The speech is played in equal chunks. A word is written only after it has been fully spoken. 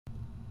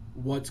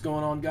What's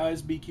going on,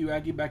 guys?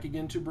 BQAGGIE back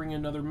again to bring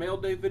another mail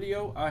day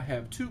video. I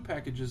have two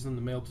packages in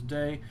the mail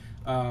today.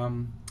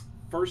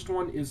 First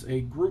one is a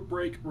group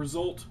break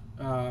result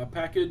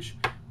package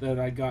that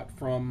I got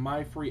from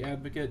my free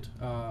advocate,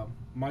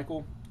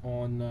 Michael,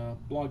 on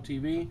Blog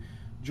TV.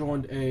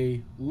 Joined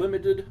a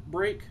limited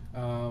break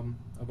of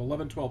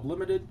 11-12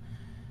 limited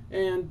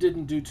and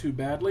didn't do too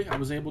badly. I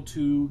was able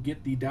to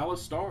get the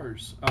Dallas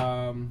Stars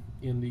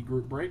in the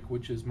group break,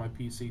 which is my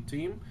PC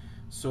team.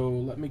 So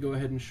let me go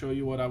ahead and show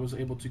you what I was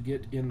able to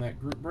get in that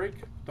group break.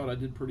 Thought I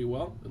did pretty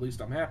well. At least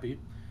I'm happy.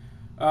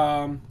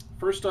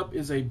 First up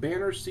is a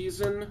banner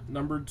season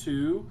number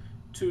 2,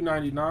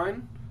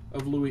 299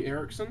 of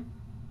Eriksson.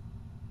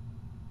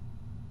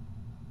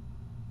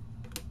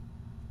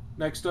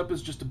 Next up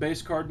is just a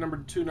base card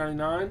number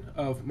 299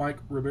 of Mike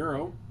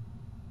Ribeiro.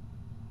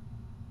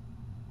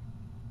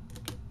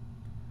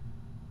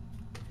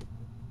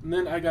 And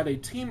then I got a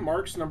Team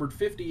Marks numbered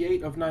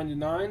 58 of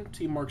 99,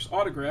 Team Marks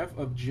autograph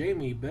of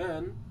Jamie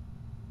Benn.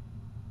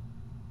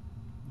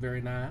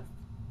 Very nice.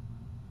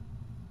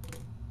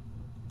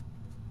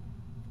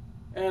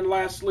 And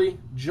lastly,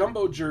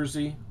 jumbo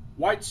jersey,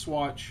 white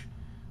swatch,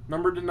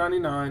 numbered to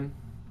 99,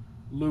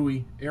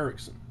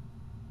 Eriksson.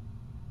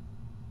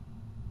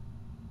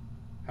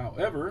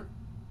 However,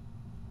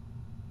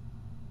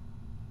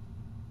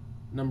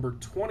 number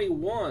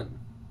 21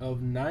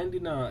 of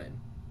 99.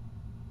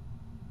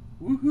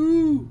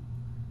 Woohoo!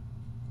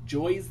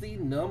 Joyzy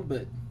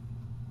numbered.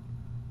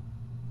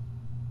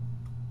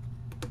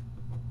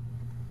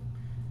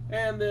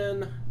 And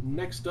then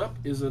next up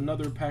is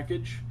another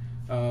package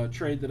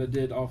trade that I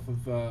did off of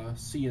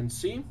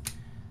CNC,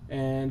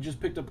 and just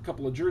picked up a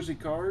couple of jersey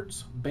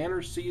cards.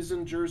 Banner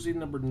season jersey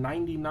number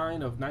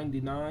 99 of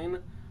 99,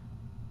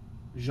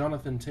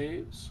 Jonathan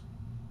Taves.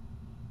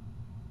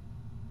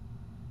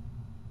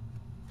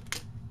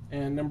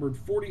 And numbered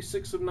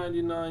 46 of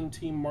 99,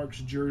 Team Marks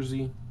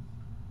jersey,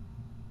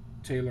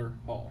 Taylor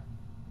Hall.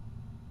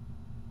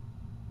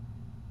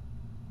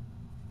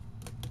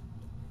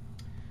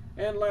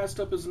 And last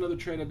up is another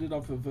trade I did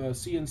off of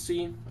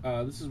CNC.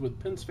 This is with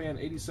Pinsfan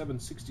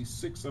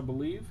 8766, I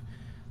believe.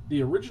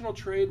 The original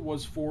trade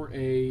was for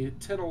a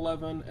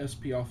 1011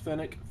 SP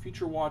Authentic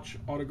Future Watch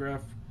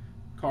autograph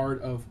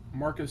card of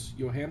Marcus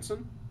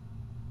Johansson.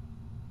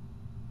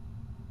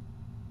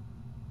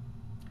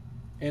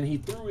 And he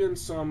threw in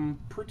some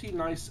pretty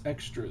nice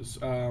extras.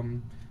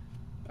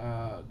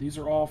 These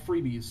are all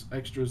freebies,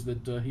 extras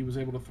that he was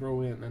able to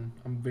throw in, and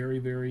I'm very,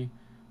 very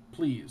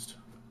pleased.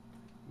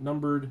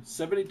 Numbered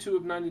 72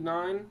 of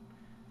 99,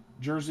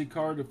 jersey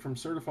card from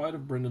Certified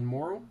of Brendan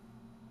Morrow.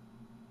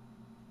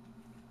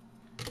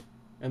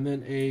 And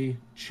then a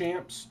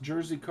Champs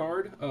jersey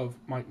card of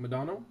Mike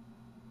Modano.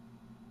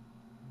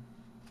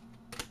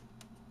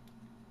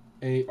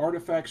 A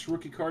Artifacts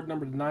rookie card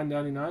numbered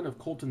 999 of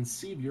Colton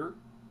Sevier.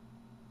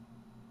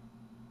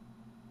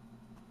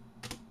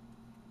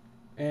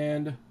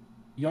 And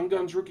Young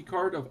Guns rookie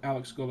card of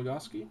Alex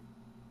Goligoski.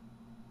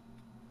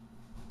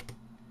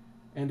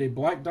 And a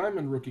Black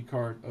Diamond rookie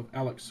card of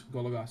Alex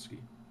Goligoski.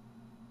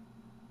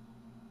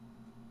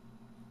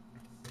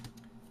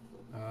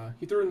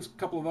 He threw in a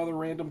couple of other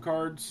random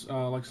cards,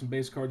 like some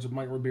base cards of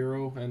Mike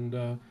Ribeiro,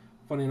 and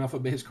funny enough, a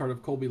base card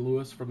of Colby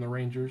Lewis from the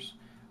Rangers.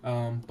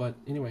 But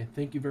anyway,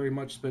 thank you very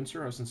much,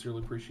 Spencer. I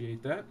sincerely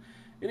appreciate that.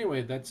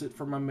 Anyway, that's it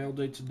for my mail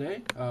day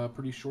today.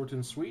 Pretty short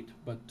and sweet,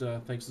 but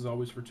thanks as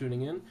always for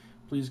tuning in.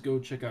 Please go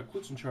check out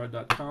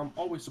klutzenchar.com.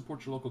 Always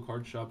support your local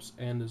card shops,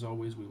 and as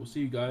always, we will see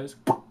you guys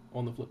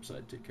on the flip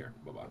side. Take care.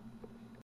 Bye-bye.